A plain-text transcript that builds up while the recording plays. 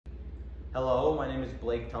Hello, my name is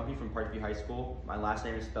Blake Tumpey from Parkview High School. My last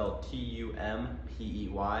name is spelled Tumpey.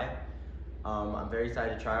 I'm very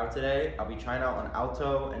excited to try out today. I'll be trying out on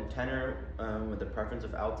alto and tenor with the preference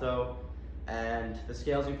of alto. And the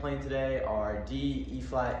scales we're playing today are D, E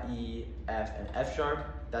flat, E, F, and F sharp.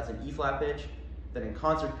 That's an E flat pitch. Then in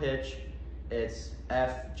concert pitch, it's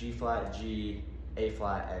F, G flat, G, A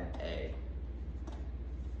flat, and A.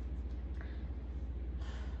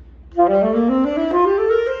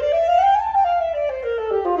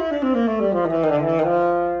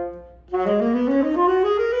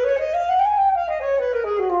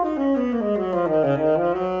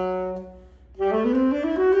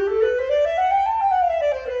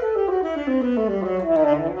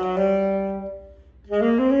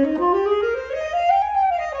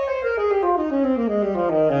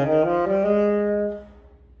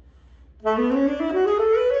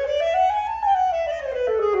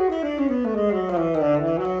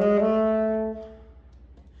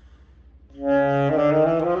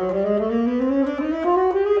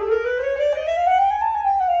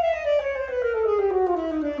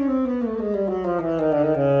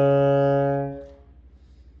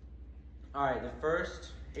 Alright, the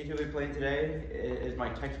first etude we're playing today is my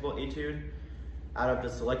technical etude out of the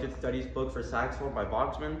Selected Studies book for saxophone by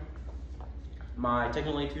Boxman. My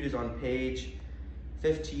technical etude is on page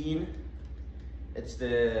 15. It's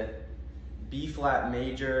the B flat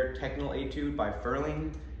major technical etude by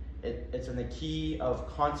Furling. It's in the key of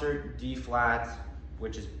concert D flat,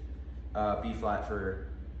 which is B flat for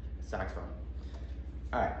saxophone.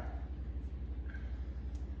 Alright.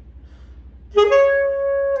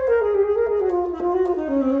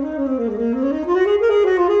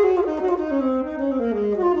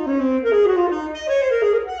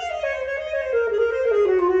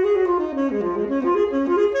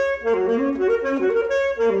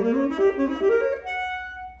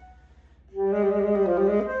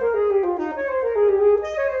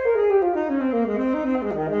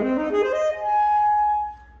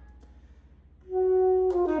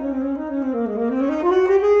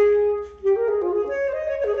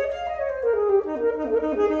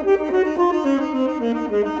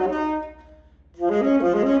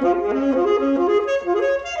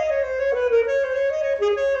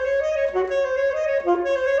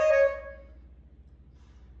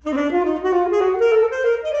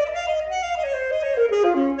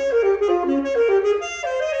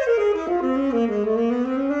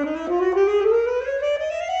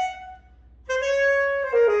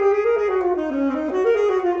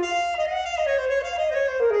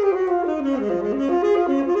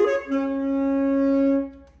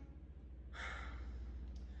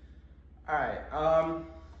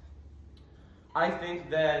 I think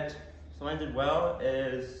that something I did well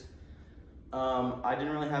is I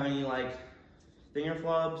didn't really have any like finger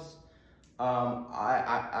flubs.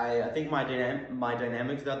 I think my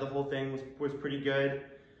dynamics throughout the whole thing was pretty good.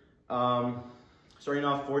 Starting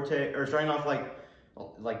off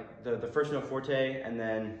like the first note forte, and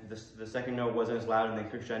then the second note wasn't as loud, and then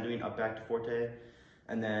crescendoing up back to forte,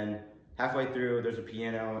 and then halfway through there's a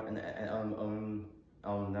piano, and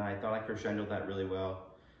I thought I crescendoed that really well.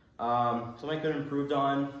 Something I could have improved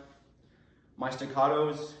on, my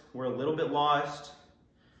staccatos were a little bit lost.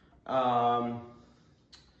 I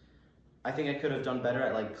think I could have done better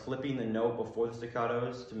at like clipping the note before the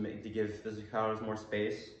staccatos to give the staccatos more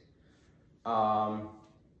space. And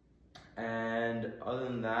other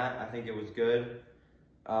than that, I think it was good.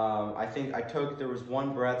 I think there was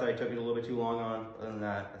one breath that I took it a little bit too long on. Other than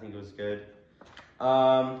that, I think it was good.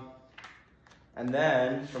 And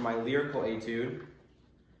then for my lyrical etude,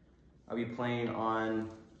 I'll be playing from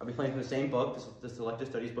the same book, the Selected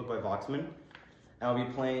Studies book by Boxman. And I'll be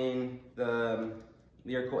playing the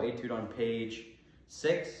lyrical etude on page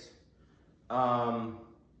 6 by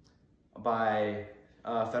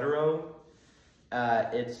Federo.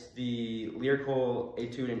 It's the lyrical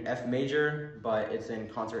etude in F major, but it's in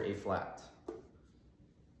concert A flat.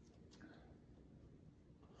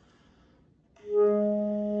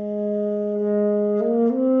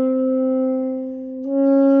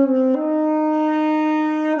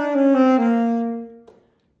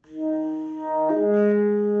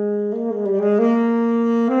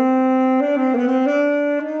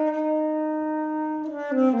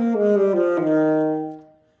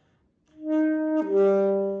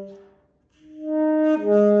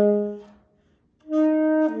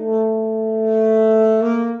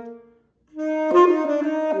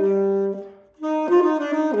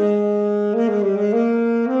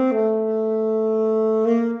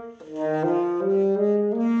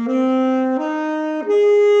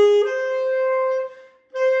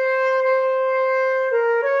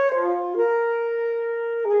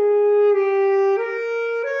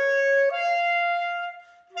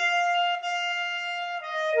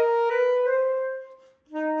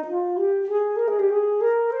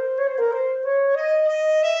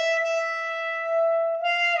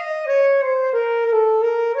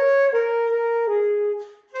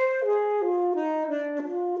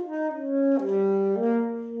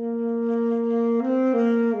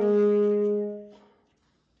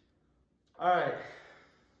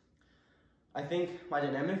 I think my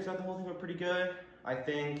dynamics throughout the whole thing were pretty good. I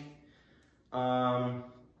think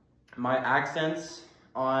my accents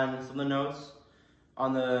on some of the notes,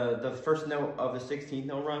 on the first note of the 16th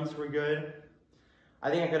note runs were good. I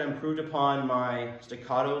think I could have improved upon my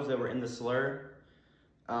staccatos that were in the slur.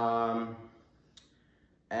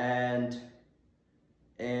 And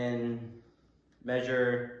in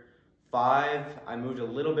measure 5, I moved a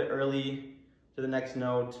little bit early to the next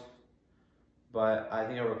note, but I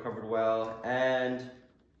think I recovered well. And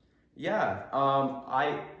yeah,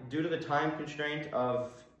 due to the time constraint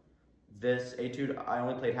of this etude, I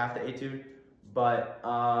only played half the etude, but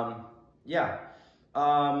yeah.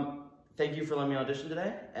 Thank you for letting me audition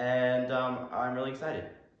today, and I'm really excited.